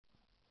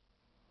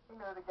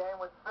knew the game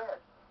was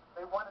fixed.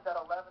 They wanted that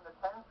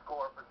 11-10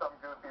 score for some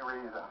goofy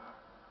reason.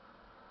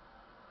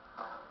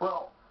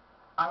 Well,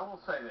 I will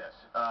say this.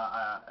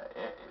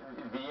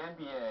 The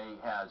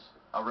NBA has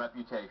a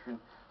reputation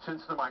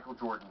since the Michael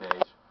Jordan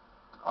days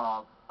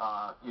of,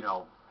 you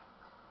know,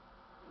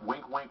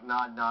 wink, wink,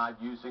 nod, nod,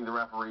 using the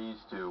referees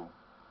to,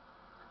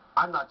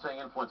 I'm not saying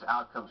influence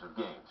outcomes of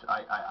games.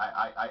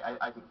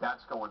 I think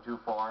that's going too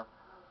far,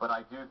 but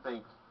I do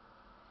think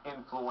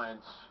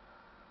influence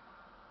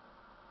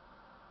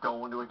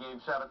going to a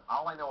Game 7.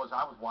 All I know is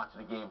I was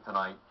watching a game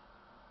tonight,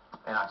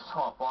 and I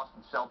saw a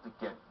Boston Celtic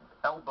get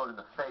elbowed in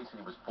the face, and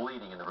he was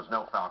bleeding, and there was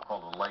no foul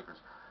called to the Lakers.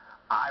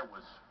 I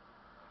was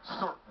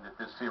certain that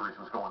this series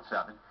was going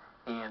 7,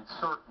 and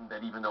certain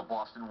that even though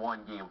Boston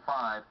won Game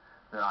 5,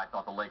 that I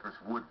thought the Lakers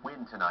would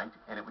win tonight,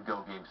 and it would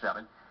go Game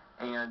 7.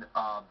 And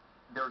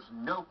there's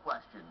no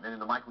question that in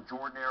the Michael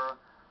Jordan era,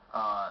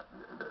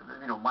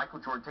 you know, Michael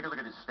Jordan, take a look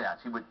at his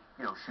stats. He would,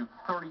 you know, shoot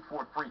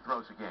 34 free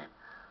throws a game.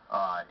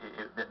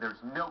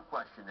 There's no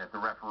question that the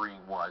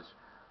refereeing was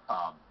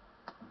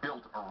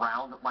built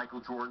around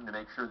Michael Jordan to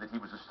make sure that he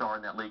was a star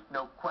in that league.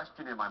 No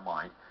question in my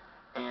mind.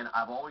 And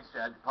I've always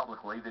said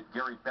publicly that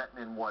Gary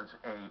Bettman was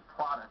a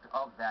product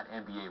of that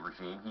NBA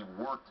regime. He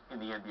worked in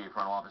the NBA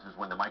front offices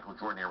when the Michael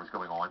Jordan era was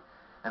going on.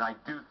 And I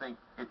do think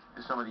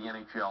some of the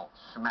NHL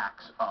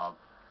smacks of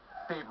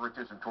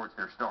favoritism towards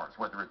their stars,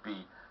 whether it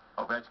be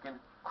Ovechkin,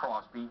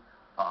 Crosby,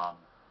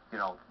 you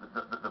know,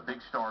 the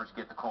big stars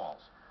get the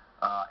calls.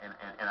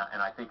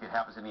 And I think it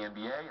happens in the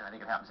NBA, and I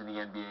think it happens in the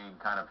NBA in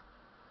kind of,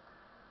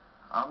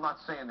 I'm not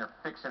saying they're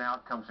fixing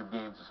outcomes of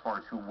games as far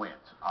as who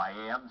wins. I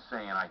am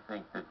saying I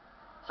think that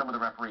some of the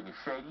refereeing is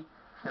shady.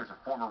 There's a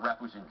former ref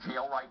who's in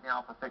jail right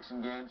now for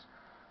fixing games,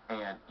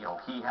 and, you know,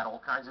 he had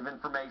all kinds of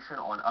information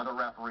on other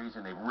referees,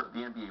 and the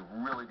NBA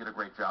really did a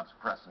great job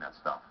suppressing that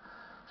stuff.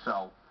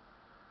 So,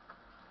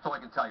 that's all I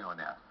can tell you on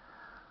that.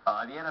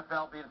 The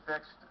NFL being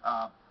fixed,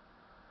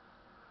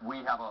 we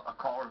have a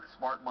caller,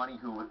 Smart Money,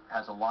 who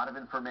has a lot of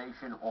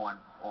information on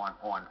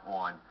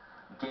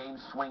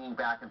games swinging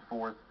back and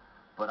forth,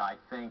 but I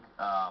think,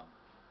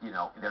 you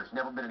know, there's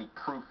never been any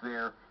proof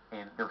there,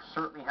 and there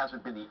certainly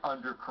hasn't been the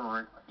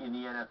undercurrent in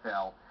the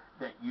NFL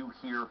that you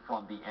hear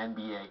from the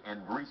NBA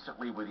and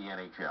recently with the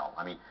NHL.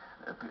 I mean,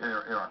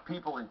 there are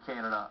people in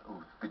Canada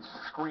who've been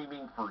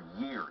screaming for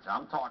years.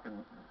 I'm talking,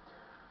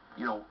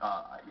 you know,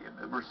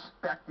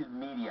 respected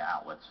media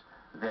outlets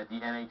that the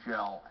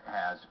NHL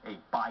has a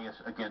bias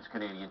against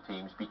Canadian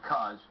teams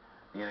because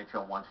the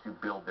NHL wants to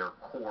build their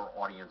core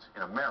audience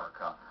in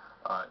America.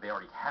 They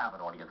already have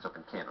an audience up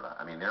in Canada.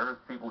 I mean, there are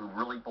people who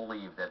really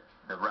believe that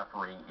the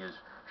refereeing is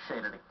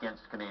shaded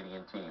against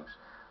Canadian teams,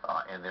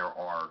 and there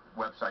are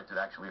websites that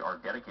actually are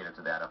dedicated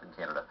to that up in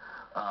Canada.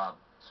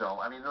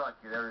 So, I mean, look,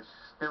 there's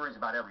theories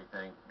about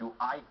everything. Do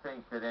I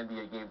think that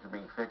NBA games are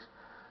being fixed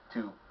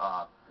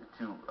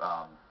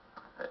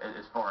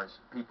as far as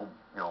people,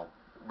 you know,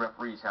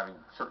 referees having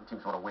certain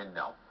teams want to win?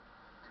 No.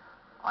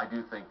 I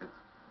do think that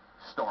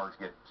stars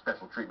get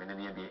special treatment in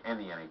the NBA and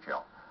the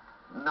NHL.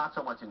 Not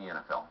so much in the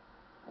NFL.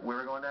 Where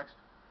are we going next?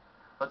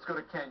 Let's go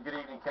to Ken. Good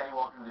evening, Kenny.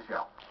 Welcome to the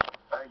show.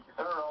 Thank you,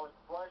 sir. Always